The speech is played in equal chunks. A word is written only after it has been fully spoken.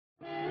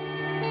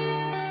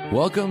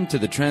Welcome to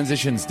the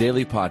Transitions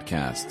Daily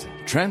podcast.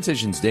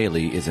 Transitions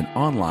Daily is an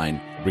online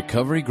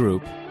recovery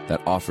group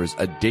that offers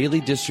a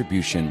daily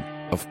distribution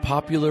of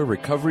popular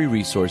recovery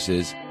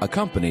resources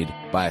accompanied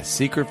by a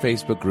secret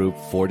Facebook group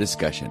for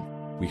discussion.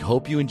 We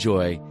hope you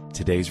enjoy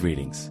today's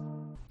readings.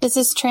 This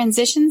is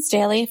Transitions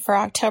Daily for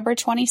October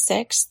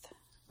 26th,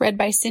 read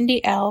by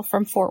Cindy L.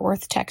 from Fort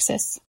Worth,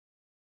 Texas.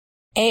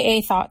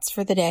 AA Thoughts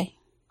for the Day.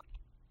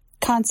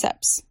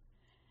 Concepts.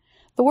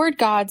 The word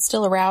God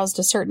still aroused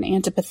a certain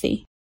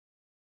antipathy.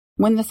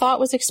 When the thought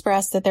was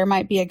expressed that there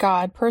might be a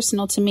God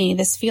personal to me,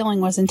 this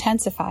feeling was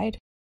intensified.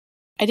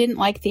 I didn't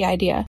like the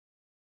idea.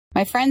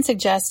 My friend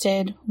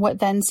suggested what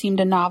then seemed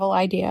a novel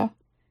idea.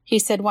 He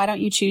said, "Why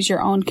don't you choose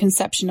your own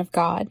conception of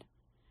God?"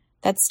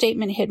 That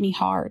statement hit me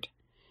hard.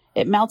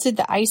 It melted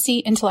the icy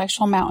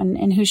intellectual mountain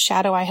in whose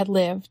shadow I had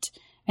lived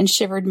and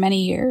shivered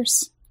many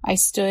years. I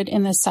stood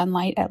in the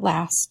sunlight at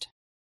last.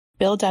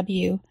 Bill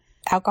W.,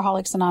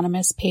 Alcoholics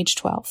Anonymous, page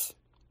 12.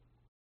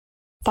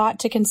 Thought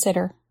to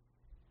consider.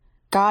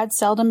 God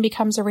seldom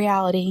becomes a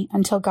reality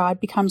until God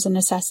becomes a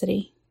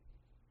necessity.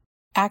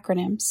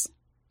 Acronyms.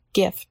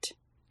 GIFT.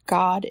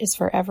 God is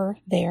forever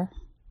there.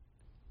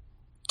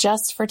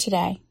 Just for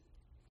today.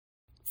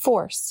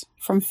 Force.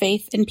 From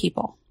Faith in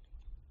People.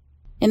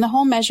 In the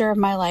whole measure of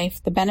my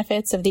life, the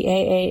benefits of the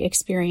AA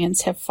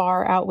experience have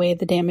far outweighed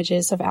the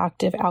damages of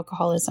active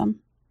alcoholism.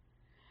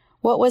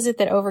 What was it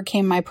that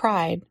overcame my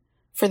pride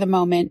for the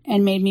moment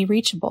and made me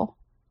reachable?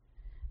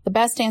 The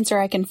best answer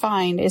I can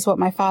find is what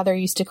my father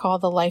used to call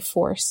the life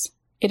force.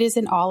 It is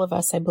in all of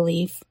us, I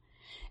believe.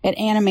 It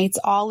animates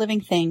all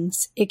living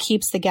things. It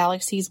keeps the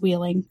galaxies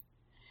wheeling.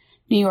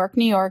 New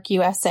York,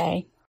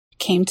 USA.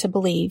 Came to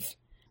Believe.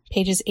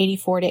 Pages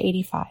 84 to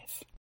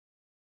 85.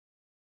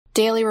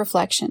 Daily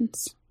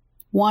Reflections.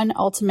 One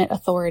ultimate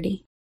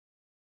authority.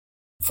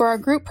 For our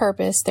group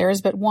purpose, there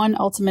is but one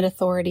ultimate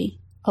authority,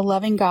 a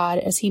loving God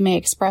as he may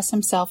express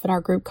himself in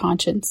our group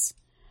conscience.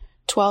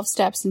 12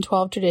 Steps and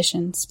 12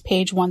 Traditions,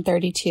 page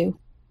 132.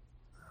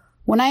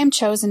 When I am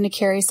chosen to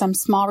carry some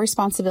small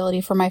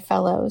responsibility for my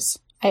fellows,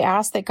 I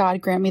ask that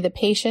God grant me the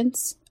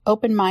patience,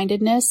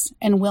 open-mindedness,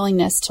 and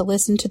willingness to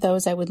listen to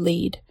those I would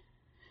lead.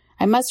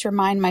 I must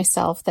remind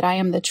myself that I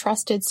am the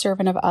trusted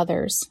servant of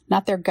others,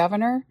 not their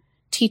governor,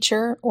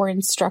 teacher, or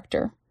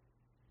instructor.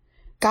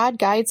 God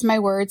guides my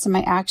words and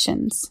my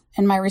actions,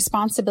 and my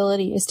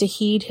responsibility is to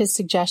heed his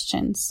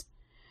suggestions.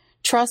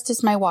 Trust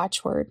is my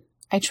watchword.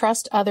 I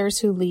trust others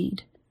who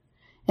lead.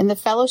 In the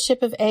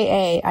fellowship of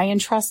AA, I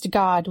entrust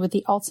God with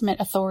the ultimate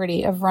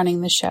authority of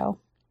running the show.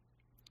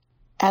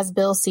 As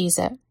Bill sees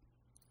it.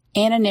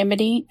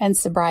 Anonymity and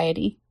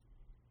sobriety.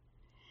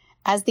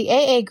 As the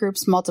AA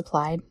groups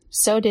multiplied,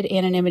 so did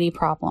anonymity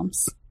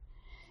problems.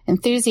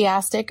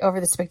 Enthusiastic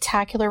over the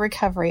spectacular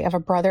recovery of a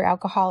brother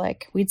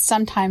alcoholic, we'd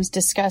sometimes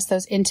discuss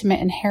those intimate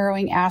and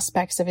harrowing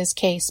aspects of his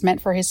case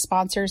meant for his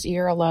sponsor's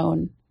ear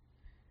alone.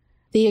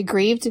 The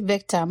aggrieved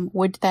victim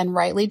would then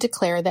rightly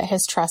declare that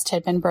his trust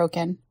had been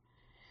broken.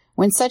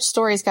 When such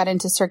stories got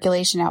into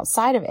circulation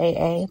outside of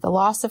AA, the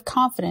loss of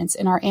confidence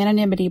in our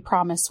anonymity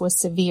promise was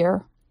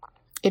severe.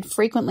 It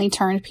frequently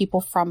turned people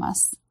from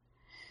us.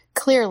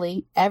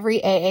 Clearly,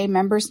 every AA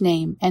member's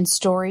name and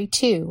story,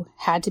 too,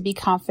 had to be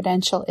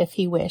confidential if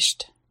he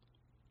wished.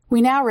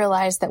 We now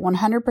realize that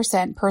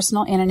 100%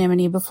 personal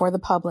anonymity before the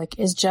public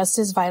is just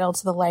as vital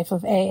to the life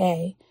of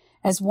AA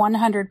as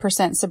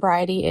 100%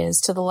 sobriety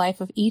is to the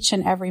life of each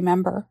and every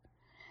member.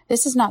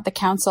 This is not the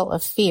counsel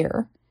of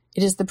fear.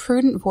 It is the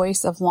prudent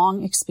voice of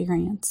long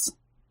experience.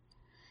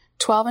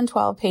 12 and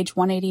 12, page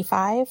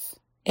 185.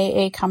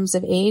 AA Comes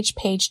of Age,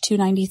 page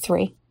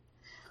 293.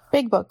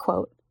 Big Book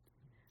quote.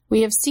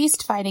 We have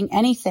ceased fighting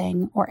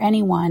anything or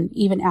anyone,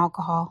 even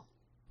alcohol.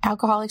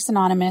 Alcoholics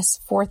Anonymous,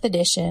 4th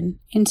edition,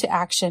 Into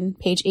Action,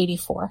 page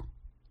 84.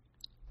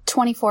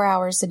 24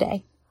 hours a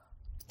day.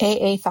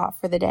 AA Thought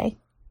for the Day.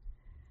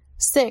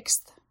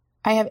 6th,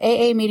 I have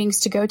AA meetings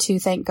to go to,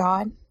 thank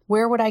God.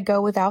 Where would I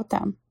go without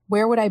them?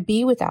 Where would I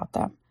be without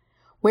them?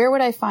 Where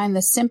would I find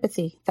the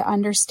sympathy, the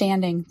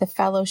understanding, the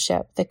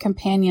fellowship, the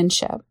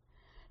companionship?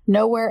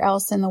 Nowhere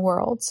else in the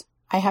world.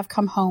 I have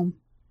come home.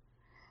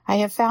 I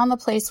have found the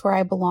place where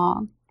I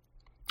belong.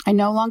 I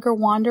no longer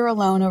wander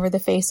alone over the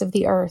face of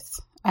the earth.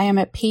 I am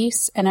at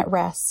peace and at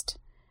rest.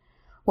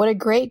 What a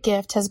great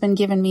gift has been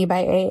given me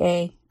by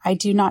AA. I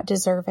do not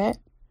deserve it,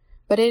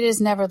 but it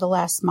is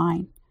nevertheless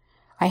mine.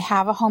 I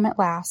have a home at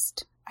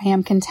last. I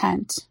am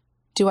content.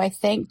 Do I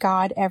thank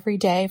God every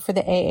day for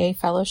the AA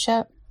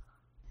fellowship?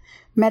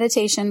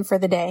 Meditation for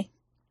the day.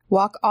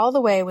 Walk all the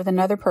way with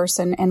another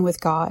person and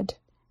with God.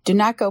 Do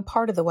not go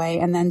part of the way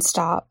and then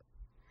stop.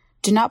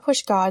 Do not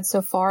push God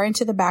so far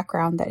into the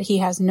background that he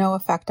has no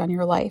effect on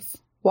your life.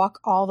 Walk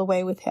all the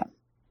way with him.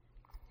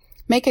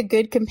 Make a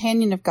good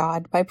companion of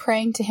God by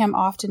praying to him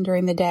often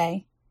during the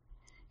day.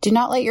 Do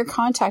not let your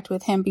contact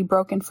with him be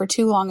broken for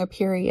too long a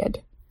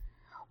period.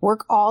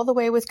 Work all the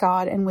way with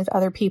God and with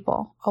other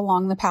people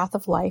along the path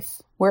of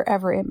life,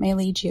 wherever it may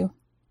lead you.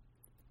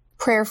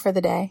 Prayer for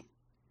the day.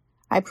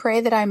 I pray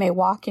that I may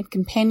walk in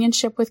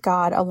companionship with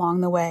God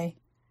along the way.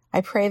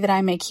 I pray that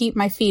I may keep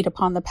my feet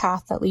upon the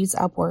path that leads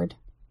upward.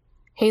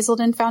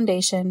 Hazelden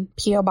Foundation,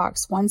 P.O.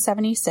 Box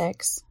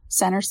 176,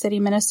 Center City,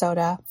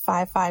 Minnesota,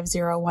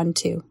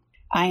 55012.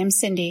 I am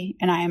Cindy,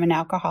 and I am an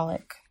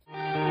alcoholic.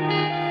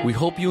 We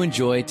hope you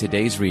enjoy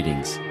today's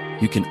readings.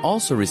 You can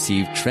also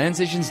receive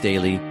Transitions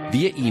Daily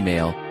via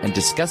email and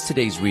discuss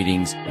today's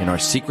readings in our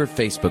secret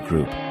Facebook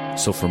group.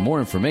 So for more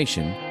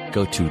information,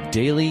 go to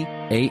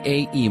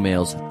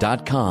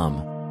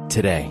dailyaaemails.com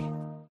today.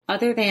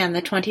 Other than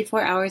the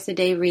 24 hours a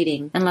day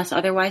reading, unless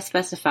otherwise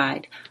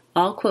specified,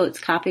 all quotes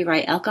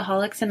copyright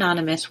Alcoholics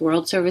Anonymous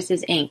World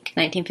Services, Inc.,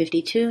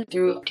 1952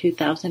 through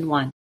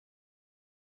 2001.